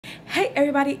Hey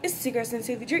everybody, it's your girl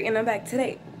Sincerely Drew, and I'm back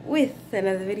today with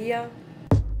another video.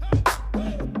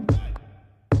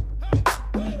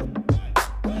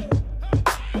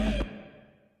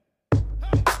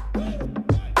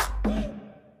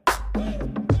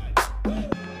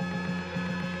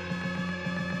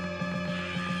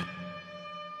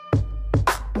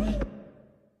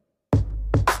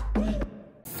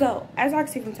 So, as y'all can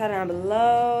see from the title down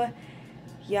below,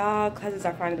 y'all, classes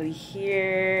are finally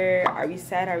here. Are we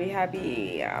sad? Are we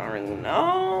happy? I don't really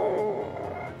know.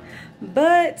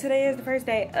 But today is the first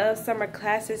day of summer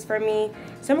classes for me.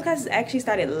 Summer classes actually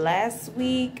started last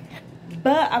week,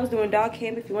 but I was doing dog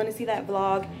camp. If you want to see that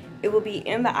vlog, it will be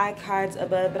in the iCards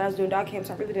above. But I was doing dog camp,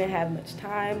 so I really didn't have much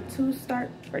time to start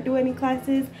or do any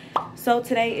classes. So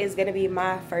today is going to be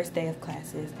my first day of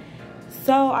classes.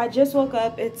 So I just woke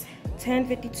up. It's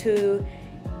 10:52.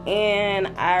 And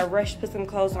I rushed to put some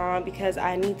clothes on because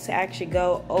I need to actually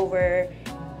go over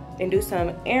and do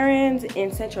some errands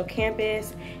in Central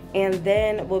Campus, and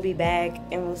then we'll be back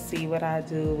and we'll see what I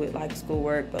do with like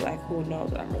schoolwork, but like who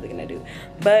knows what I'm really gonna do.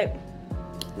 But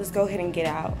let's go ahead and get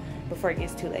out before it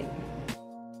gets too late.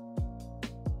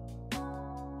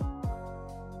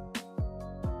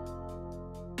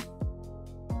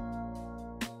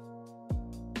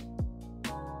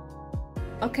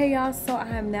 Okay y'all, so I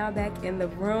am now back in the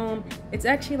room. It's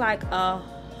actually like a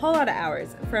whole lot of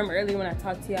hours from earlier when I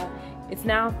talked to y'all. It's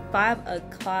now 5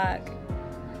 o'clock,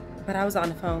 but I was on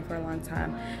the phone for a long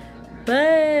time.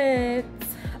 But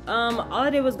all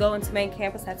I did was go into main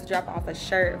campus. I had to drop off a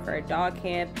shirt for a dog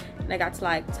camp, and I got to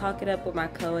like talk it up with my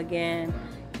co again,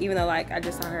 even though like I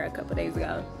just saw her a couple days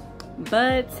ago.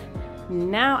 But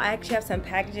now I actually have some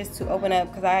packages to open up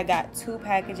because I got 2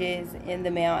 packages in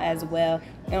the mail as well.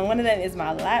 And one of them is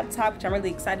my laptop, which I'm really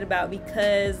excited about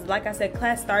because, like I said,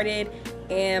 class started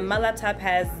and my laptop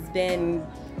has been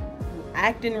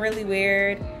acting really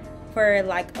weird for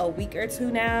like a week or 2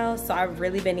 now. So I've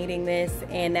really been needing this,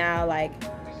 and now like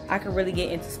I could really get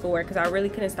into schoolwork because I really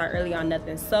couldn't start early on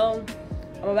nothing. So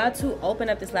I'm about to open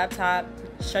up this laptop,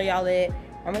 show y'all it.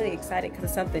 I'm really excited because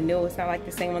it's something new. It's not like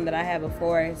the same one that I had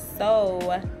before. So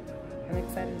I'm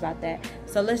excited about that.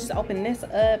 So let's just open this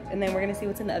up, and then we're gonna see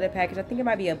what's in the other package. I think it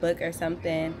might be a book or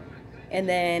something. And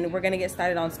then we're gonna get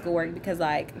started on schoolwork because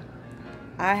like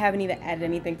I haven't even added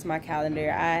anything to my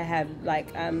calendar. I have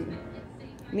like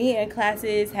me and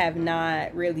classes have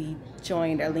not really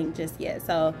joined or linked just yet.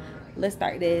 So let's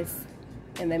start this,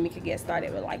 and then we could get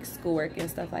started with like schoolwork and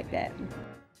stuff like that.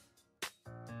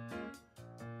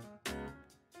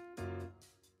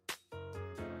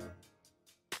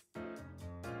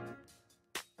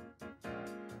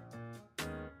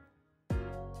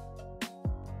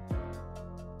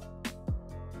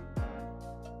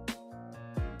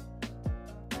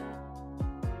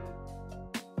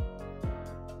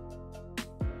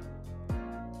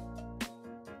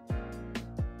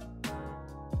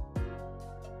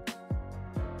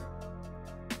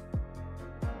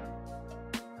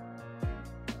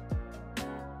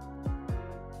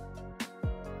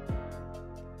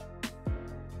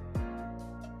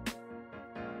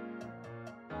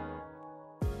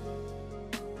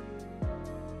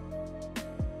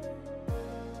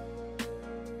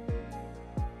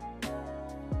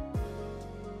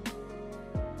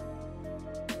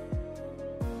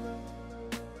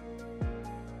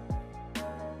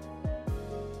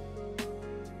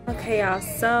 Okay y'all,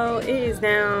 so it is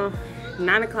now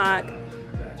 9 o'clock.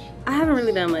 I haven't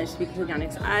really done much, to be completely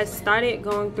honest. I started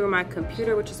going through my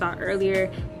computer, which you saw earlier,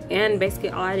 and basically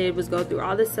all I did was go through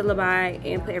all the syllabi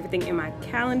and put everything in my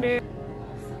calendar.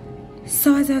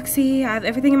 So as you can see, I have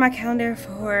everything in my calendar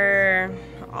for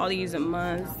all these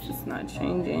months. It's not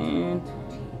changing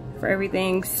for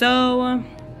everything. So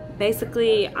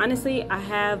basically, honestly, I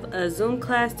have a Zoom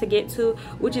class to get to,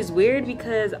 which is weird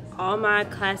because all my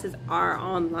classes are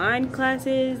online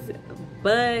classes,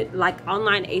 but like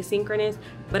online asynchronous.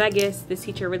 But I guess this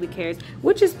teacher really cares,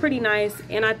 which is pretty nice.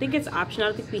 And I think it's optional.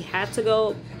 I don't think we have to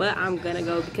go, but I'm gonna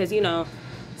go because, you know,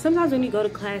 sometimes when you go to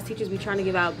class, teachers be trying to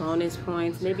give out bonus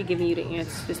points, and they be giving you the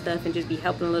answers to stuff and just be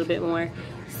helping a little bit more.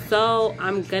 So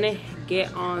I'm gonna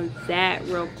get on that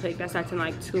real quick. That starts in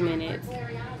like 2 minutes.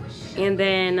 And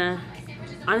then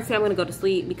honestly, I'm gonna go to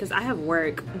sleep because I have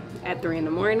work at 3 in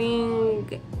the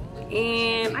morning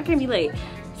and I can't be late.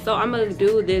 So I'm gonna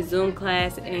do this Zoom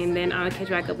class, and then I'll catch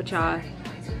back up with y'all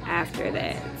after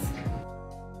that.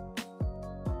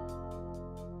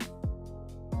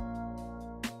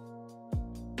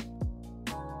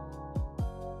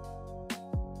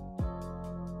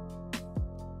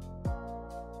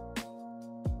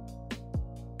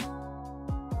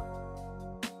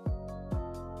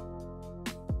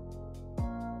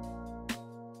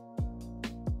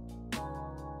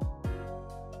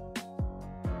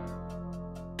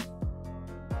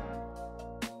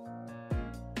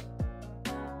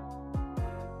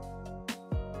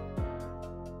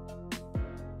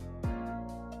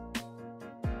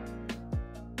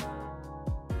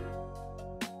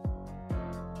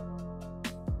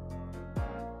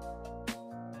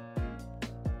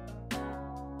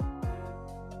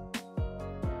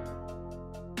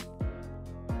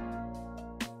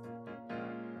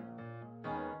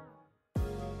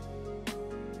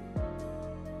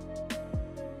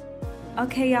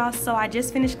 Okay, y'all, so I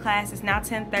just finished class. It's now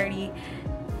 10:30.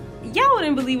 Y'all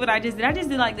wouldn't believe what I just did. I just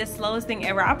did like the slowest thing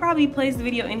ever. I'll probably place the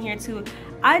video in here too.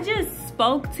 I just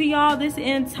spoke to y'all this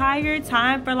entire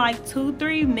time for like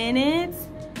 2-3 minutes,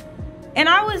 and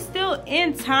I was still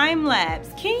in time lapse.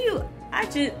 Can you, I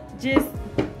just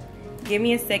give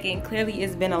me a second. Clearly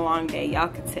it's been a long day, y'all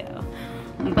could tell.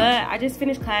 But I just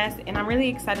finished class and I'm really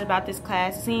excited about this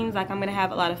class. It seems like I'm gonna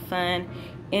have a lot of fun,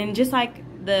 and just like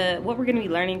what we're gonna be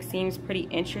learning seems pretty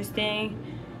interesting.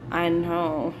 I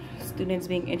know, students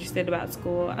being interested about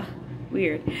school,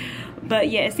 weird.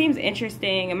 But yeah, it seems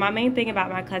interesting. And my main thing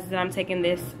about my classes that I'm taking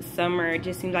this summer, it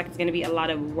just seems like it's gonna be a lot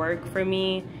of work for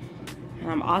me. And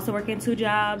I'm also working 2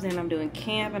 jobs and I'm doing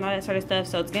camp and all that sort of stuff.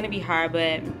 So it's gonna be hard,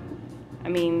 but I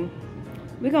mean,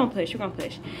 we're gonna push.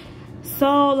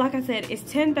 So like I said, it's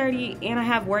 10:30 and I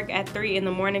have work at 3 in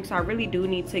the morning. So I really do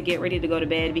need to get ready to go to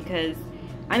bed because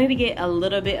I need to get a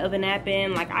little bit of a nap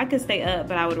in. Like, I could stay up,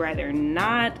 but I would rather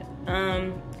not.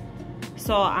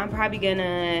 So I'm probably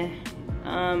gonna,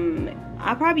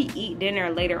 I'll probably eat dinner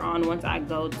later on once I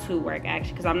go to work,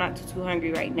 actually, because I'm not too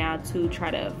hungry right now to try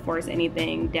to force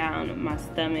anything down my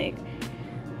stomach.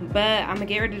 But I'm gonna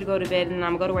get ready to go to bed and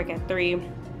I'm gonna go to work at 3.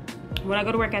 When I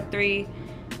go to work at 3,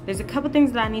 there's a couple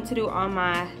things that I need to do on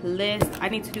my list. I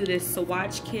need to do this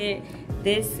swatch kit.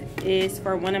 This is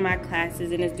for one of my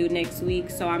classes and it's due next week.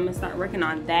 So I'm gonna start working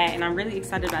on that, and I'm really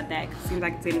excited about that because it seems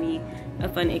like it's gonna be a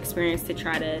fun experience to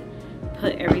try to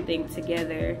put everything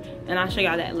together. And I'll show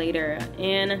y'all that later.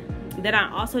 And then I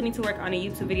also need to work on a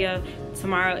YouTube video.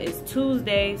 Tomorrow is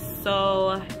Tuesday,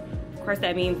 so of course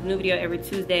that means new video every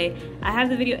Tuesday. I have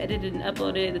the video edited and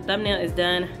uploaded. The thumbnail is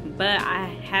done, but I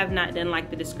have not done like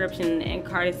the description and the end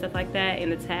card and stuff like that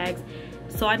and the tags.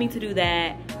 So I need to do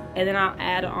that, and then I'll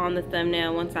add on the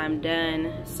thumbnail once I'm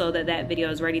done so that that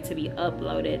video is ready to be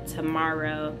uploaded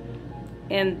tomorrow.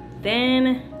 And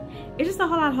then it's just a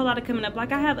whole lot of coming up.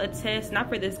 Like, I have a test, not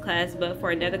for this class, but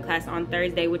for another class on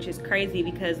Thursday, which is crazy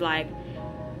because like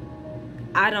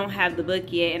I don't have the book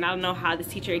yet, and I don't know how this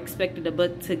teacher expected the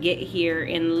book to get here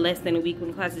in less than a week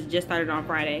when classes just started on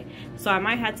Friday. So I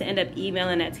might have to end up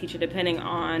emailing that teacher depending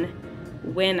on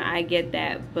when I get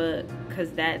that book,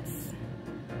 because that's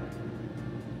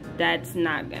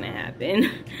not gonna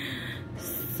happen.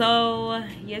 So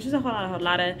yeah, it's just a whole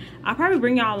lot of I'll probably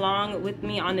bring y'all along with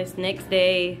me on this next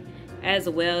day as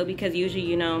well, because usually,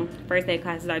 you know, first day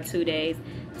classes are 2 days.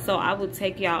 So I will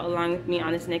take y'all along with me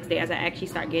on this next day as I actually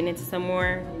start getting into some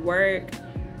more work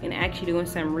and actually doing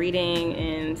some reading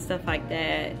and stuff like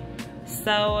that.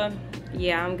 So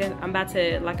yeah, I'm about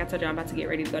to, like I told you, I'm about to get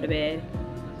ready to go to bed,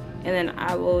 and then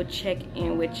I will check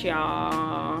in with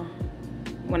y'all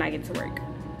when I get to work.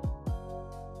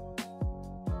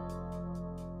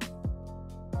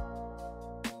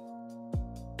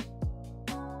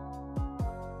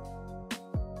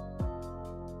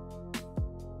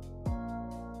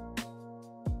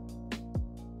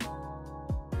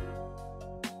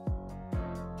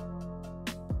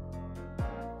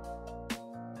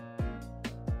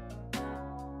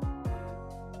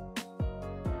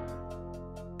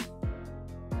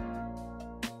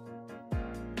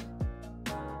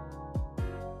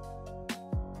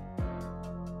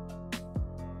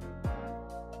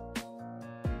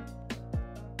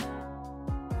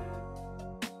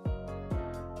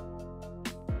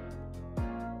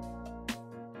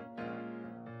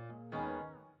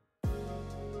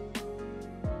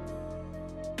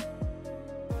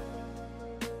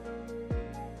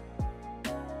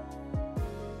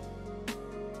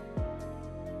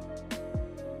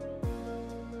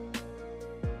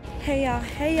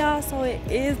 Hey y'all, so it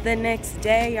is the next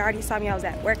day. You already saw me, I was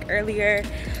at work earlier.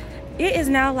 It is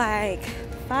now like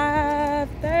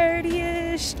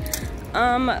 5:30ish,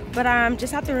 but I'm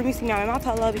just out the room. You see me, I'm in my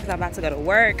polo because I'm about to go to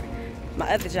work.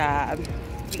 My other job,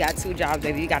 you got 2 jobs,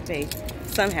 baby, you got to pay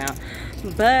somehow.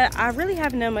 But I really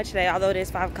haven't done much today, although it is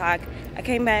 5 o'clock. I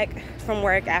came back from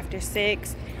work after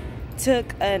 6,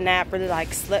 took a nap, really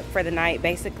like slept for the night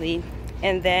basically.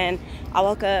 And then I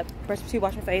woke up, brushed my teeth,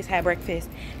 washed my face, had breakfast,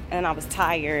 and I was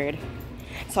tired,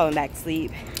 so I went back to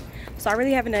sleep. So I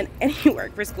really haven't done any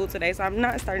work for school today, so I'm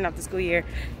not starting off the school year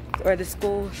or the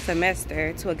school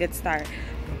semester to a good start.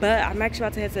 But I'm actually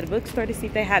about to head to the bookstore to see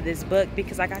if they have this book,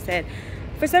 because like I said,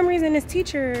 for some reason this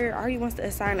teacher already wants to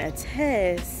assign a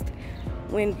test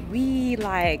when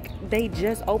they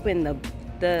just opened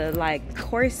the like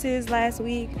courses last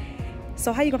week.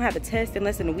 So how you gonna have a test in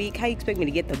less than a week? How you expect me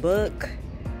to get the book?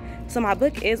 So my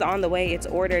book is on the way, it's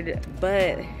ordered,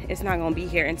 but it's not gonna be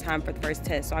here in time for the first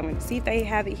test. So I'm gonna see if they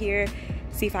have it here,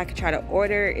 see if I could try to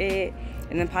order it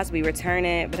and then possibly return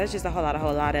it. But that's just a whole lot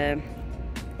of,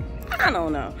 I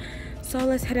don't know. So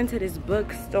let's head into this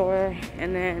bookstore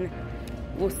and then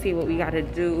we'll see what we gotta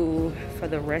do for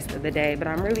the rest of the day. But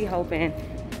I'm really hoping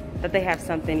that they have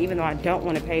something, even though I don't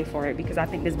want to pay for it because I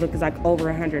think this book is like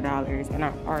over $100 and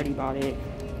I already bought it.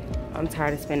 I'm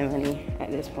tired of spending money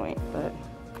at this point, but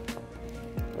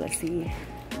let's see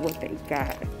what they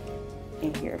got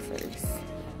in here first.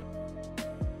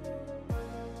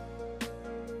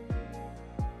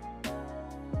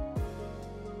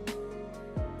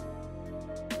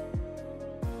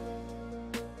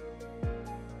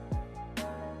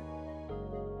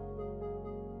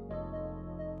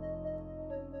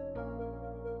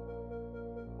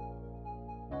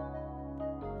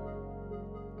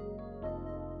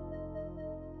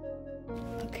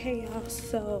 Okay, y'all,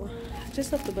 so I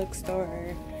just left the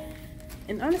bookstore,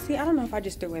 and honestly, I don't know if I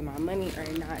just threw away my money or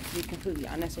not, to be completely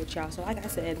honest with y'all. So like I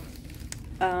said,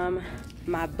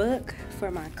 my book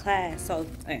for my class, so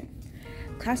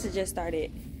classes just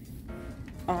started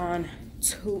on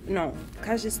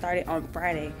class just started on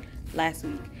Friday last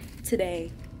week.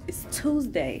 Today is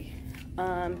Tuesday,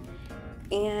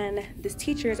 and this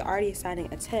teacher is already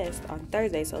assigning a test on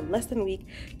Thursday, so less than a week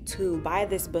to buy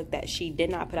this book that she did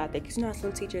not put out there. Because you know how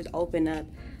some teachers open up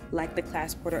like the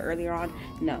class portal earlier on?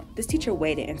 No, this teacher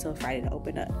waited until Friday to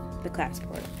open up the class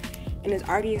portal and is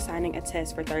already assigning a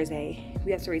test for Thursday.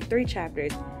 We have to read 3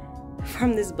 chapters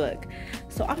from this book.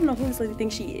 So I don't know who this lady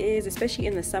thinks she is, especially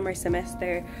in the summer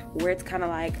semester where it's kind of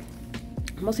like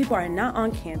most people are not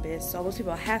on campus, so most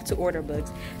people have to order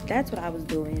books. That's what I was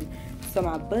doing. So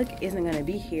my book isn't gonna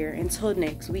be here until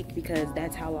next week because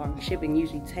that's how long shipping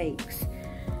usually takes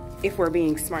if we're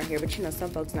being smart here. But you know, some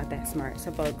folks not that smart.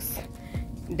 Some folks,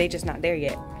 they just not there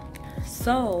yet.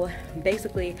 So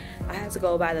basically, I have to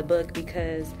go buy the book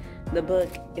because the book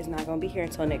is not gonna be here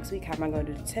until next week. How am I gonna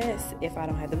do the test if I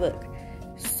don't have the book?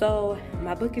 So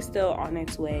my book is still on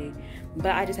its way,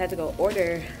 but I just had to go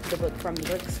order the book from the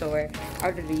bookstore. I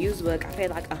ordered a used book. I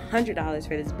paid like $100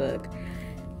 for this book.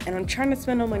 And I'm trying to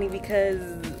spend no money because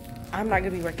I'm not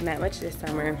gonna be working that much this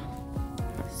summer.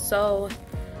 So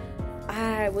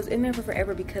I was in there for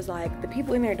forever because like the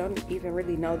people in there don't even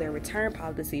really know their return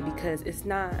policy because it's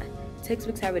not,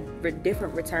 textbooks have a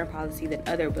different return policy than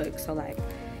other books. So like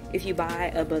if you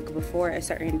buy a book before a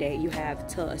certain date, you have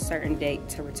till a certain date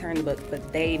to return the book,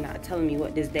 but they not telling me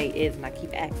what this date is, and I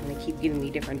keep asking, they keep giving me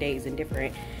different days and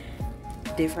different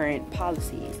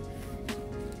policies.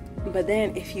 But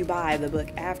then if you buy the book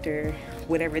after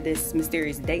whatever this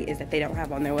mysterious date is that they don't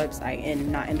have on their website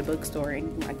and not in the bookstore or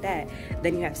anything like that,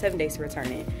 then you have 7 days to return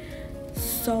it.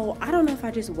 So I don't know if I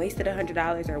just wasted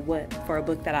 $100 or what for a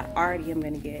book that I already am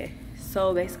gonna get.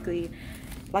 So basically,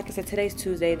 like I said, today's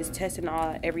Tuesday. This test and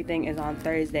everything is on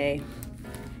Thursday.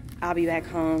 I'll be back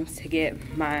home to get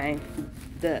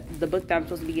the book that I'm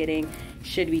supposed to be getting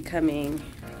should be coming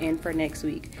in for next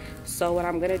week. So what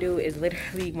I'm gonna do is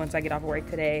literally once I get off work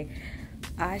today,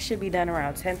 I should be done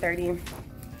around 10:30.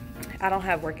 I don't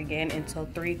have work again until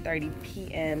 3:30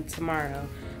 p.m. tomorrow.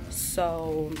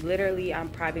 So literally I'm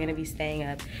probably gonna be staying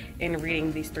up and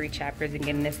reading these 3 chapters and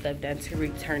getting this stuff done to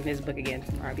return this book again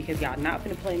tomorrow, because y'all not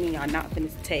gonna play me, y'all not gonna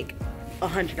take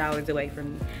 $100 away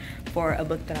from me for a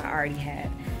book that I already had.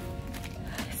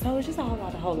 So it's just a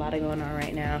whole lot of going on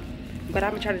right now, but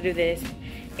I'm gonna try to do this,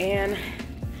 and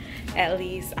at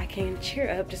least I can cheer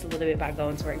up just a little bit by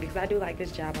going to work, because I do like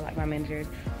this job, I like my managers,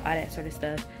 all that sort of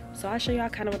stuff. So I'll show y'all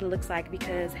kind of what it looks like,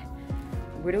 because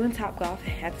we're doing Topgolf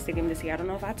at the stadium this year. I don't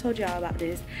know if I told y'all about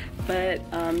this, but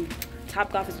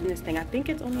Topgolf is doing this thing. I think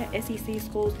it's only at SEC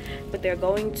schools, but they're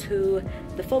going to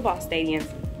the football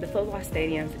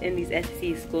stadiums in these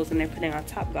SEC schools, and they're putting on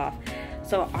Topgolf.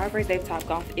 So our first day of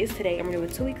Topgolf is today, and we're doing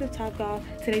 2 weeks of Topgolf.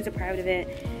 Today's a private event.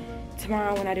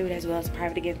 Tomorrow when I do it as well, it's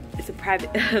a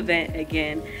private event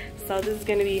again. So this is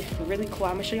gonna be really cool.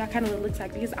 I'm gonna show y'all kind of what it looks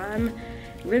like, because I'm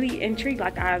really intrigued.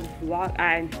 Like I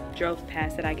drove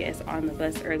past it, I guess, on the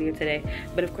bus earlier today,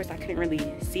 but of course I couldn't really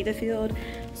see the field.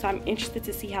 So I'm interested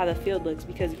to see how the field looks,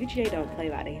 because UGA don't play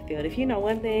by their field. If you know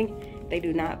one thing, they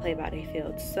do not play by their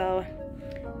field. So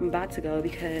I'm about to go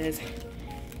because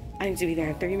I need to be there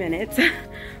in 3 minutes,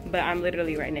 but I'm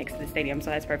literally right next to the stadium,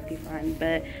 so that's perfectly fine.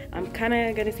 But I'm kind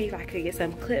of gonna see if I could get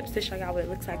some clips to show y'all what it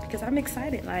looks like, because I'm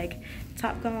excited. Like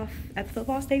Topgolf at the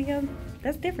football stadium,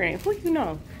 that's different. Who you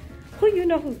know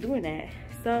who's doing that?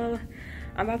 So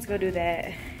I'm about to go do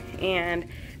that, and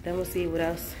then we'll see what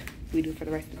else we do for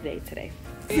the rest of the day today.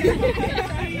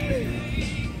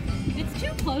 It's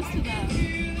too close to them.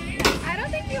 I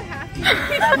don't think you have to.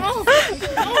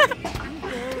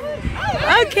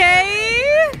 Okay.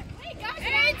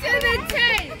 And to the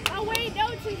 10. Oh wait, no,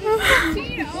 to the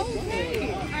 15.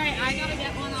 Okay. All right, I gotta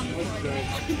get one on the board.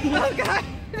 Oh god.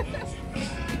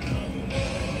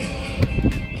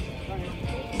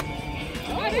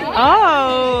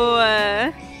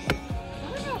 Oh,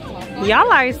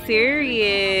 y'all are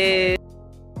serious.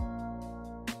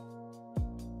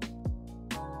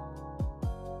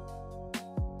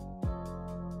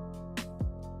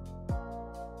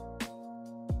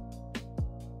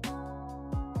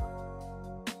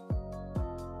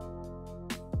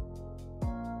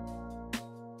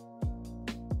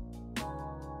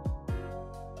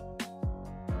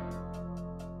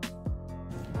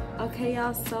 Okay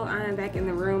y'all, so I am back in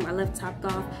the room. I left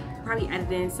Topgolf, probably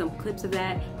added in some clips of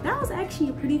that. That was actually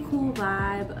a pretty cool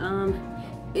vibe.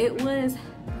 It was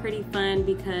pretty fun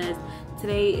because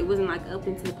today it wasn't like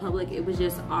open to the public. It was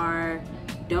just our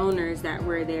donors that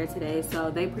were there today.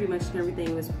 So they pretty much did everything.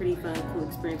 It was pretty fun, cool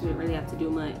experience. We didn't really have to do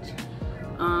much.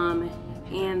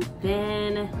 And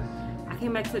then I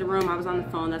came back to the room. I was on the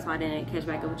phone, that's why I didn't catch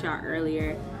back up with y'all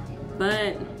earlier.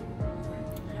 But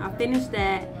I finished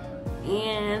that.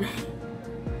 And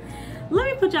let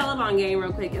me put y'all up on game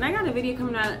real quick. And I got a video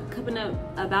coming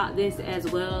up about this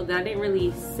as well that I didn't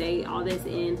really say all this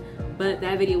in, but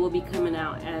that video will be coming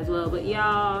out as well. But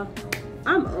y'all,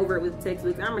 I'm over it with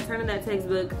textbooks. I'm returning that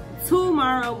textbook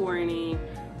tomorrow morning.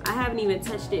 I haven't even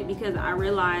touched it because I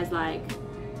realized like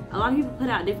a lot of people put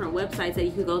out different websites that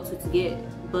you could go to get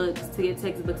books, to get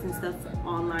textbooks and stuff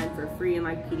online for free and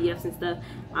like PDFs and stuff.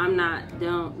 I'm not,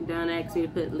 don't ask me to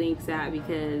put links out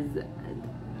because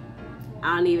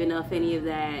I don't even know if any of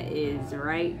that is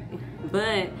right.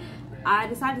 But I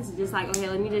decided to just like, okay,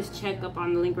 let me just check up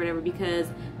on the link or whatever, because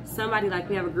somebody, like,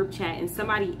 we have a group chat and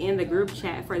somebody in the group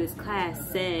chat for this class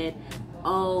said,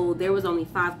 oh, there was only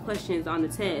 5 questions on the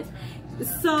test.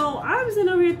 So I was sitting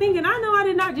over here thinking, I know I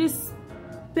did not just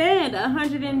spend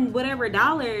 $100 and whatever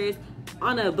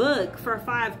on a book for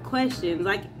 5 questions.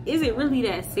 Like, is it really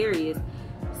that serious?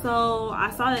 So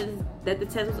I saw that the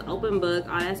test was open book,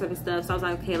 all that sort of stuff. So I was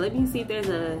like, okay, let me see if there's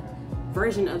a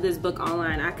version of this book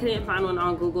online. I couldn't find one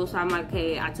on Google, so I'm like,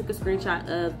 okay, I took a screenshot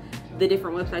of the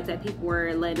different websites that people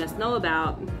were letting us know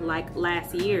about like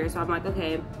last year. So I'm like,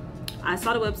 okay, I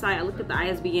saw the website, I looked at the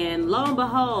ISBN, lo and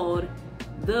behold,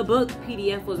 the book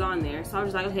PDF was on there. So I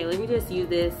was like, okay, let me just use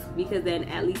this, because then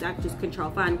at least I could just control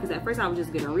find, because at first I was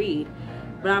just gonna read.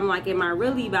 But I'm like, am I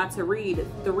really about to read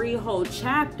 3 whole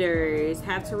chapters,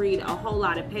 have to read a whole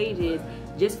lot of pages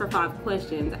just for 5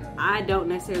 questions? I don't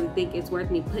necessarily think it's worth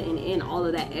me putting in all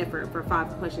of that effort for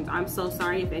 5 questions. I'm so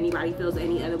sorry if anybody feels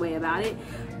any other way about it,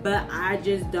 but I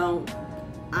just don't.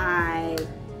 I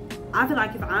feel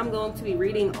like if I'm going to be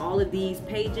reading all of these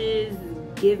pages,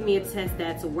 give me a test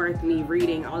that's worth me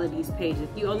reading all of these pages. If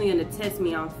you're only gonna test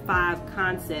me on 5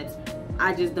 concepts,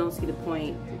 I just don't see the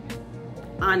point.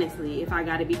 Honestly, if I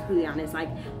gotta be completely honest, like,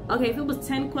 okay, if it was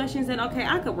 10 questions, then okay,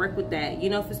 I could work with that. You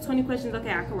know, if it's 20 questions,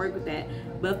 okay, I could work with that.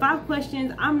 But 5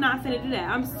 questions, I'm not gonna do that.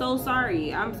 I'm so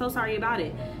sorry. I'm so sorry about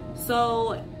it.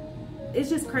 So it's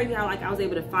just crazy how like I was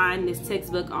able to find this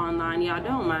textbook online. Y'all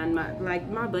don't mind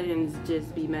my buttons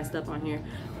just be messed up on here.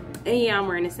 And yeah, I'm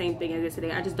wearing the same thing as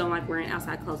yesterday. I just don't like wearing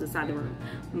outside clothes inside the room.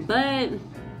 But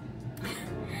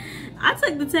I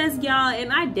took the test, y'all,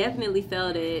 and I definitely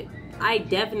failed it. I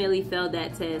definitely failed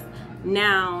that test.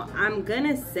 Now, I'm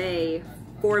gonna say,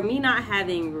 for me not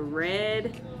having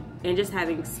read and just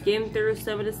having skimmed through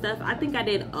some of the stuff, I think I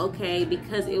did okay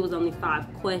because it was only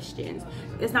 5 questions.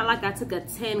 It's not like I took a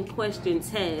 10-question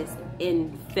test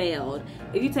and failed.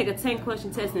 If you take a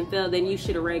 10-question test and fail, then you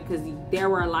should have read, because there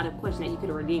were a lot of questions that you could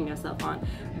have redeemed yourself on.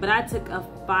 But I took a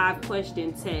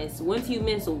 5-question test. Once you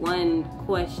miss 1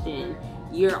 question,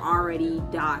 you're already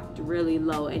docked really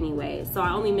low anyway. So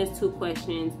I only missed 2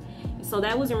 questions. So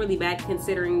that wasn't really bad,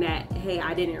 considering that, hey,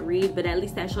 I didn't read, but at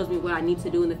least that shows me what I need to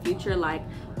do in the future. Like,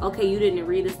 okay, you didn't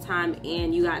read this time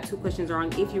and you got 2 questions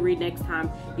wrong. If you read next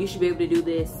time, you should be able to do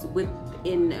this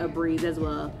within a breeze as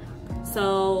well.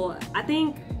 So I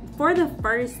think for the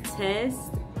first test,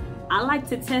 I like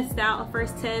to test out a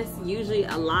first test usually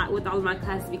a lot with all of my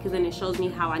classes, because then it shows me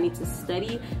how I need to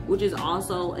study, which is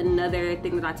also another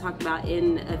thing that I talked about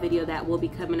in a video that will be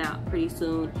coming out pretty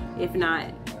soon. If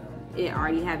not, it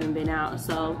already haven't been out.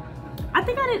 So I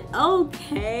think I did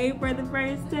okay for the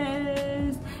first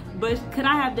test, but could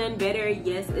I have done better?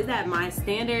 Yes. Is that my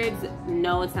standards?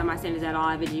 No, it's not my standards at all.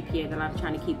 I have a GPA that I'm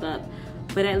trying to keep up,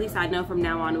 but at least I know from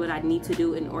now on what I need to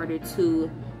do in order to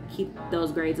keep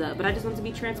those grades up. But I just want to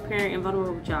be transparent and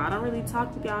vulnerable with y'all. I don't really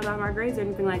talk with y'all about my grades or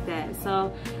anything like that.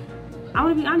 So I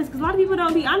want to be honest, because a lot of people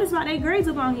don't be honest about their grades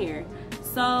up on here.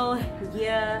 So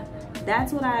yeah,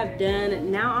 that's what I've done.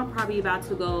 Now I'm probably about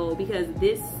to go, because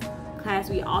this class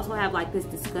we also have like this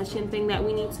discussion thing that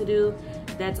we need to do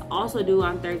that's also due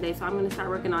on Thursday, so I'm gonna start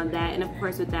working on that. And of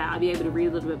course with that, I'll be able to read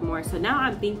a little bit more. So now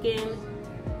I'm thinking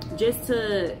just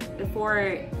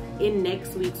in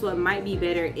next week, so it might be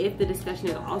better if the discussion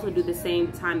is also due the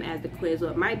same time as the quiz.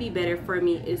 What might be better for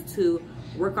me is to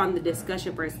work on the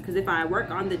discussion first, because if I work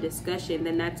on the discussion,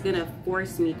 then that's gonna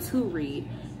force me to read.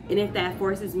 And if that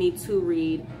forces me to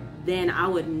read, then I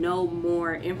would know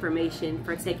more information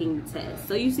for taking the test.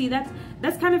 So you see,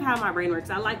 that's kind of how my brain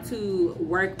works. I like to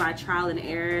work by trial and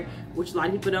error, which a lot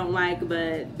of people don't like,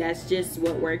 but that's just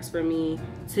what works for me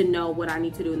to know what I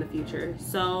need to do in the future.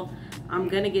 So I'm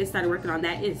gonna get started working on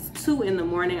that. It's 2 in the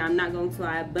morning, I'm not going to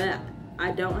lie, but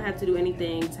I don't have to do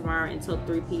anything tomorrow until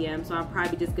 3 p.m. So I'm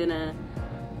probably just gonna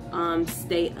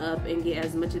stay up and get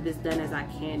as much of this done as I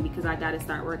can, because I gotta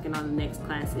start working on the next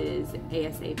classes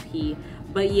ASAP.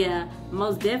 But yeah,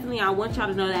 most definitely I want y'all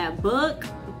to know that book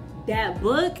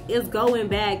is going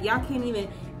back. Y'all can't even,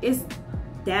 it's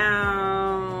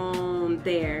down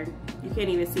there, you can't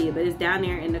even see it, but it's down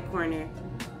there in the corner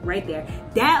right there.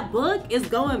 That book is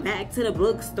going back to the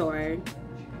bookstore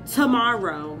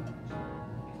tomorrow.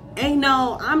 Ain't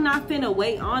no, I'm not finna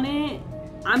wait on it.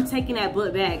 I'm taking that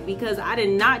book back, because I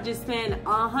did not just spend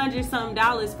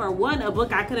 $100-something for a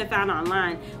book I could have found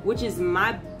online, which is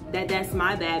that's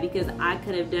my bad, because I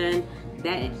could have done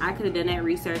that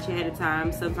research ahead of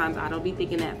time. Sometimes I don't be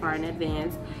thinking that far in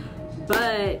advance,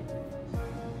 but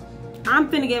I'm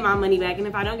finna get my money back. And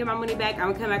if I don't get my money back,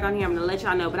 I'm gonna come back on here, I'm gonna let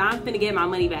y'all know, but I'm finna get my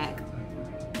money back,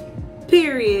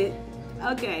 period.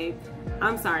 Okay,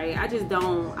 I'm sorry, I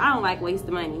don't like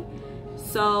wasting money.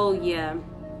 So yeah,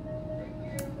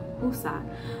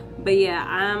 but yeah,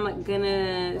 I'm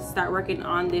gonna start working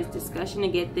on this discussion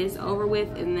and get this over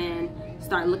with, and then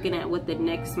start looking at what the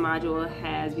next module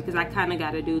has, because I kind of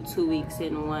got to do 2 weeks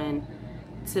in one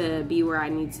to be where I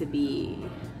need to be.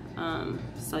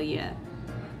 So yeah,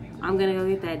 I'm gonna go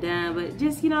get that done. But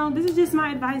just, you know, this is just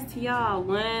my advice to y'all.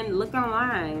 One, look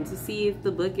online to see if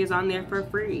the book is on there for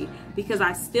free, because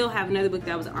I still have another book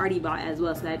that was already bought as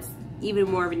well, so that's even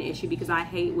more of an issue, because I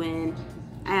hate when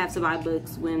I have to buy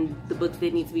books when the books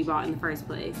didn't need to be bought in the first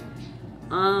place.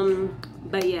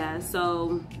 But yeah,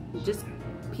 so just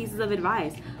pieces of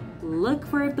advice. Look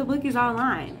for if the book is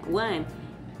online, 1.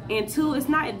 And 2, it's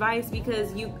not advice,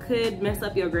 because you could mess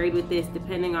up your grade with this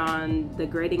depending on the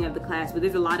grading of the class. But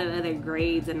there's a lot of other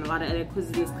grades and a lot of other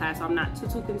quizzes in this class, so I'm not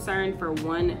too concerned for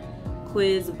one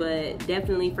quiz. But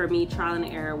definitely for me, trial and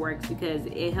error works, because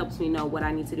it helps me know what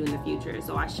I need to do in the future,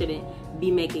 so I shouldn't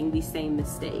be making these same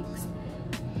mistakes.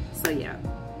 So yeah,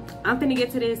 I'm finna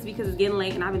get to this because it's getting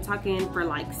late and I've been talking for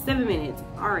like 7 minutes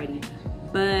already.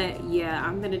 But yeah,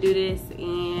 I'm gonna do this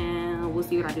and we'll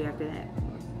see what I do after that.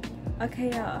 Okay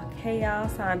y'all,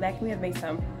 so I'm back and we have made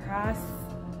some progress.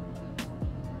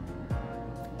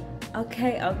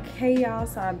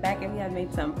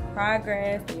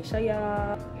 Let me show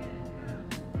y'all.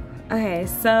 Okay,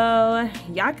 so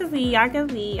y'all can see.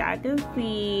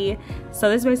 So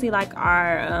this is basically like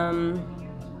our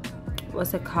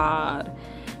what's it called,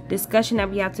 discussion that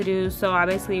we have to do. So I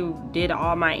basically did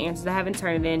all my answers. I haven't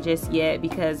turned it in just yet,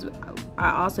 because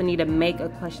I also need to make a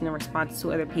question in response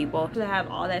to other people to have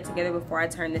all that together before I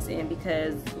turn this in,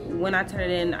 because when I turn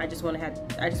it in, I just want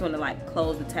to like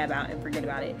close the tab out and forget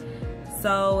about it.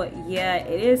 So yeah,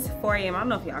 it is 4 a.m. I don't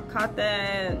know if y'all caught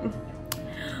that,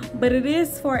 but it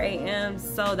is 4 a.m.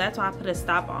 so that's why I put a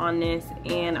stop on this.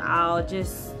 And I'll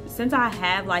just, since I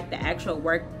have like the actual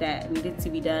work that needed to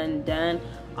be done,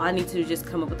 all I need to do is just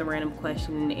come up with a random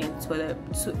question and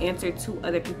answer 2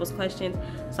 other people's questions.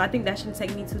 So I think that shouldn't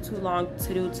take me too long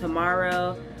to do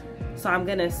tomorrow. So I'm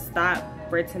gonna stop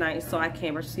for tonight so I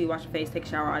can brush teeth, wash my face, take a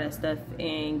shower, all that stuff,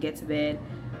 and get to bed.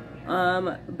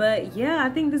 But yeah, I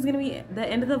think this is gonna be the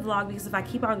end of the vlog, because if I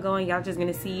keep on going, y'all just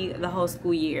gonna see the whole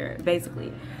school year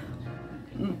basically.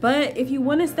 But if you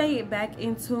want to stay back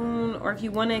in tune, or if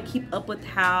you want to keep up with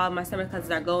how my summer classes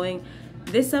are going,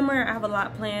 this summer I have a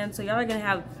lot planned, so y'all are gonna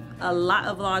have a lot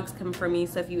of vlogs coming from me.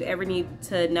 So if you ever need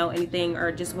to know anything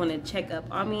or just want to check up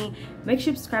on me, make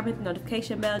sure you subscribe, hit the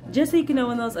notification bell, just so you can know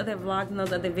when those other vlogs and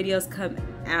those other videos come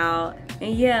out.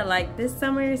 And yeah, like this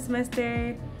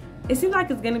semester, it seems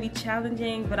like it's gonna be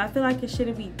challenging, but I feel like it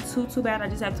shouldn't be too bad. I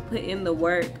just have to put in the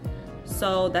work.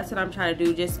 So that's what I'm trying to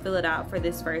do, just fill it out for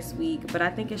this first week. But I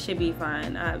think it should be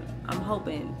fine. I'm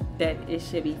hoping that it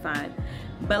should be fine.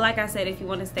 But like I said, if you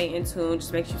want to stay in tune,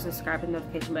 just make sure you subscribe to the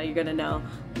notification bell. You're gonna know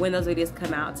when those videos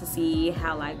come out to see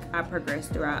how like I progress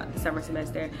throughout the summer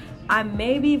semester. I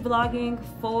may be vlogging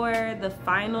for the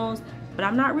finals, but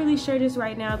I'm not really sure just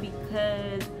right now,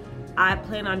 because I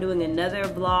plan on doing another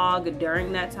vlog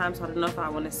during that time, so I don't know if I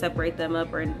want to separate them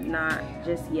up or not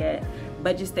just yet,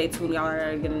 but just stay tuned. Y'all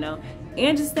are gonna know.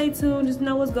 And just stay tuned, just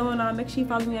know what's going on. Make sure you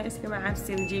follow me on Instagram at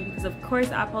 @asselin, because of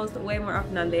course I post way more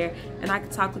often on there, and I can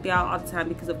talk with y'all all the time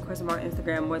because of course I'm on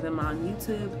Instagram more than I'm on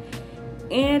YouTube.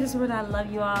 And just remember that I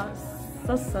love you all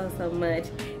so much.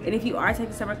 And if you are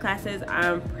taking summer classes,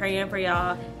 I'm praying for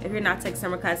y'all. If you're not taking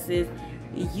summer classes,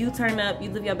 you turn up, you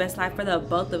live your best life for the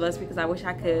both of us, because I wish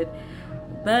I could.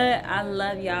 But I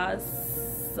love y'all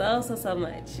so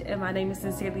much. And my name is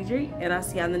Sincerely Dree, and I'll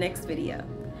see you on the next video.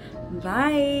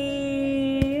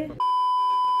 Bye.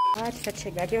 I just had to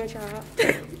check back in with y'all.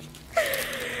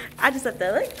 I just at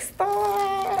the liquor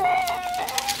store.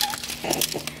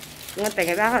 One thing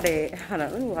about it, hold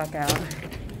on, let me walk out.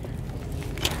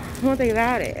 One thing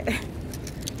about it,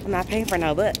 I'm not paying for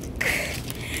no book.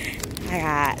 I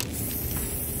got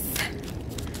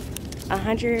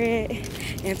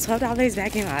 $112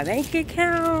 back in my bank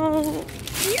account.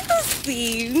 You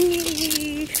see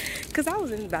me, cause I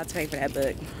wasn't about to pay for that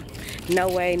book. No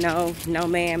way, no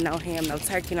ma'am, no ham, no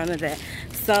turkey, none of that.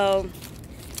 So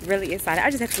really excited. I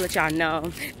just have to let y'all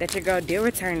know that your girl did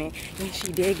return it, and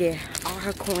she did get all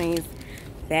her coins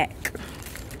back.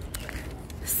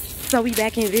 So we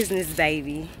back in business,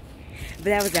 baby. But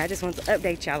that was it. I just wanted to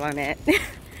update y'all on that.